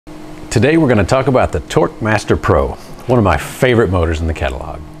Today we're going to talk about the TorqueMaster Pro, one of my favorite motors in the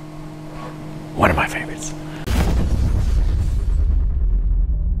catalog. One of my favorites.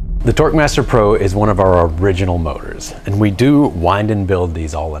 The TorqueMaster Pro is one of our original motors, and we do wind and build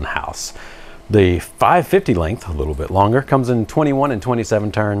these all in-house. The 550 length, a little bit longer, comes in 21 and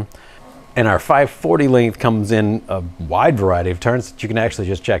 27 turn, and our 540 length comes in a wide variety of turns that you can actually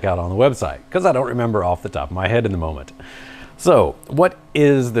just check out on the website, because I don't remember off the top of my head in the moment. So, what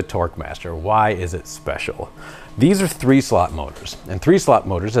is the TorqueMaster? Why is it special? These are 3-slot motors, and 3-slot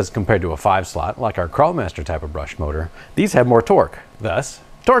motors, as compared to a 5-slot, like our Crawlmaster type of brush motor, these have more torque. Thus,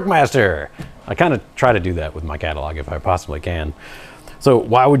 TorqueMaster! I kind of try to do that with my catalog if I possibly can. So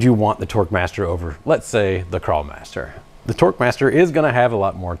why would you want the TorqueMaster over, let's say, the Crawlmaster? The TorqueMaster is going to have a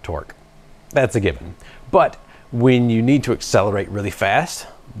lot more torque. That's a given. But when you need to accelerate really fast,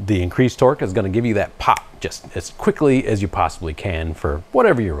 the increased torque is going to give you that pop just as quickly as you possibly can for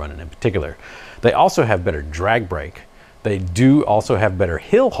whatever you're running in particular. They also have better drag brake. They do also have better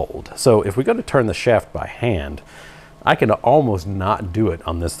hill hold. So if we go to turn the shaft by hand, I can almost not do it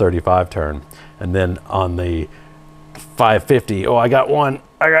on this 35 turn. And then on the 550, oh, I got one,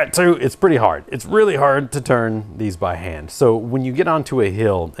 I got two. It's pretty hard. It's really hard to turn these by hand. So when you get onto a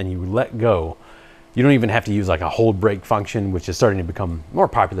hill and you let go, you don't even have to use like a hold brake function, which is starting to become more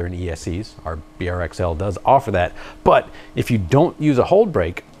popular in ESCs. Our BRXL does offer that. But if you don't use a hold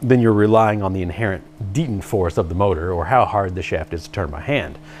brake, then you're relying on the inherent detent force of the motor, or how hard the shaft is to turn by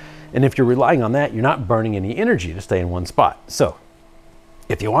hand. And if you're relying on that, you're not burning any energy to stay in one spot. So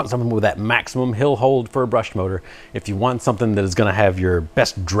if you want something with that maximum hill hold for a brushed motor, if you want something that is going to have your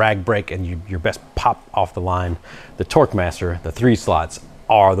best drag brake and your best pop off the line, the TorqueMaster, the 3 slots,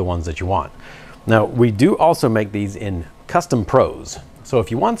 are the ones that you want. Now, we do also make these in custom pros. So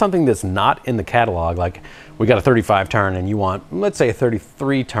if you want something that's not in the catalog, like we got a 35 turn and you want, let's say, a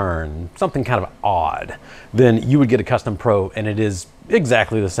 33 turn, something kind of odd, then you would get a custom pro, and it is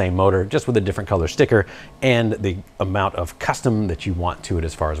exactly the same motor, just with a different color sticker and the amount of custom that you want to it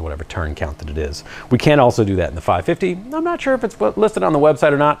as far as whatever turn count that it is. We can also do that in the 550. I'm not sure if it's listed on the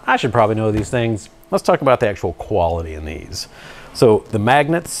website or not. I should probably know these things. Let's talk about the actual quality in these. So the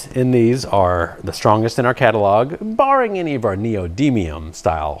magnets in these are the strongest in our catalog, barring any of our neodymium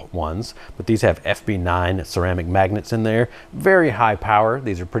style ones, but these have FB9 ceramic magnets in there. Very high power.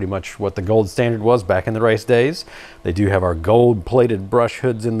 These are pretty much what the gold standard was back in the race days. They do have our gold plated brush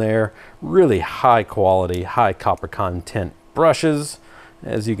hoods in there. Really high quality, high copper content brushes.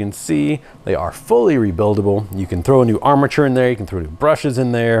 As you can see, they are fully rebuildable. You can throw a new armature in there. You can throw new brushes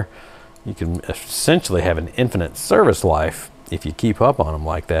in there. You can essentially have an infinite service life if you keep up on them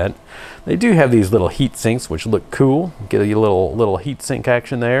like that. They do have these little heat sinks, which look cool. Get a little heat sink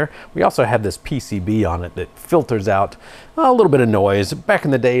action there. We also have this PCB on it that filters out a little bit of noise. Back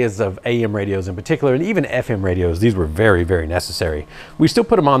in the days of AM radios in particular, and even FM radios, these were very, very necessary. We still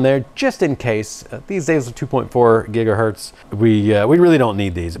put them on there just in case. These days with 2.4 gigahertz, we really don't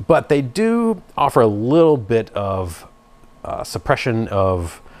need these, but they do offer a little bit of suppression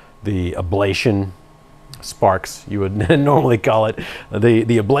of the ablation sparks, you would normally call it. The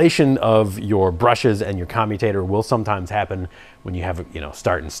ablation of your brushes and your commutator will sometimes happen when you have,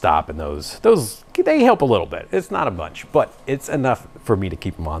 start and stop, and those they help a little bit. It's not a bunch, but it's enough for me to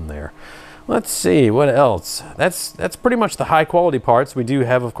keep them on there. Let's see what else. That's pretty much the high quality parts. We do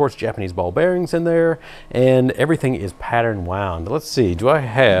have, of course, Japanese ball bearings in there, and everything is pattern wound. Let's see, do I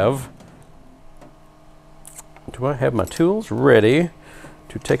have my tools ready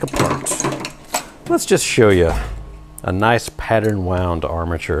to take apart? Let's just show you a nice pattern wound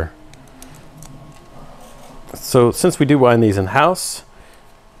armature. So since we do wind these in-house,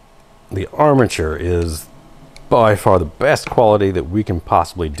 the armature is by far the best quality that we can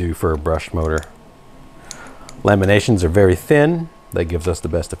possibly do for a brush motor. Laminations are very thin. That gives us the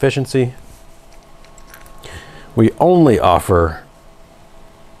best efficiency. We only offer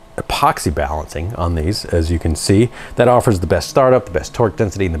epoxy balancing on these, as you can see. That offers the best startup, the best torque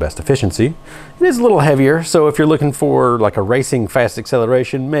density, and the best efficiency. It is a little heavier, so if you're looking for like a racing fast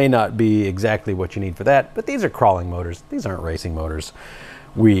acceleration, may not be exactly what you need for that, but these are crawling motors. These aren't racing motors.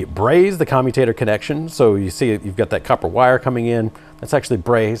 We braze the commutator connection, so you see you've got that copper wire coming in. That's actually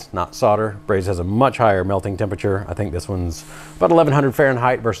braze, not solder. Braze has a much higher melting temperature. I think this one's about 1100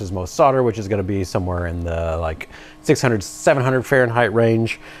 Fahrenheit versus most solder, which is going to be somewhere in the like 600, 700 Fahrenheit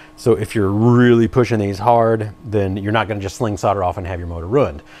range. So if you're really pushing these hard, then you're not going to just sling solder off and have your motor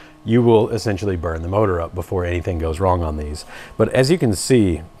ruined. You will essentially burn the motor up before anything goes wrong on these. But as you can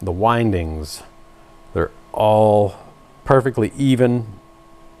see, the windings, they're all perfectly even.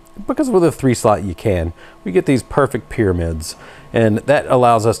 because with a 3-slot you can, we get these perfect pyramids, and that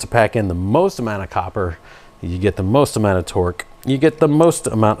allows us to pack in the most amount of copper. You get the most amount of torque, you get the most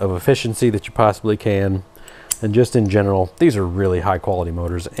amount of efficiency that you possibly can, and just in general, these are really high quality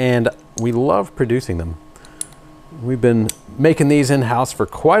motors, and we love producing them. We've been making these in-house for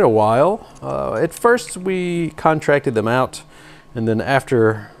quite a while. At first we contracted them out, and then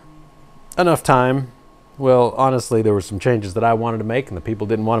after enough time, well, honestly, there were some changes that I wanted to make and the people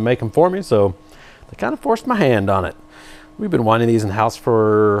didn't want to make them for me, so they kind of forced my hand on it. We've been winding these in-house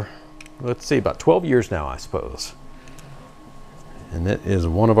for, let's see, about 12 years now, I suppose. And it is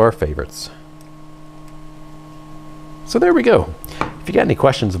one of our favorites. So there we go. If you got any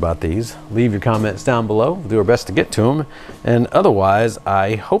questions about these, leave your comments down below. We'll do our best to get to them. And otherwise,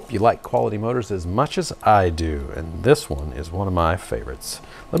 I hope you like quality motors as much as I do. And this one is one of my favorites.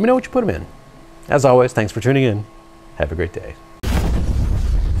 Let me know what you put them in. As always, thanks for tuning in. Have a great day.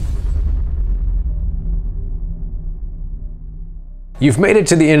 You've made it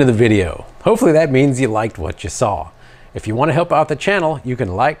to the end of the video. Hopefully that means you liked what you saw. If you want to help out the channel, you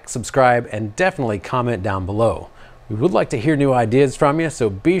can like, subscribe, and definitely comment down below. We would like to hear new ideas from you, so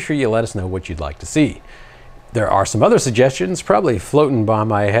be sure you let us know what you'd like to see. There are some other suggestions probably floating by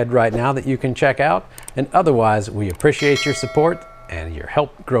my head right now that you can check out, and otherwise we appreciate your support and your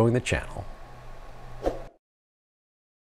help growing the channel.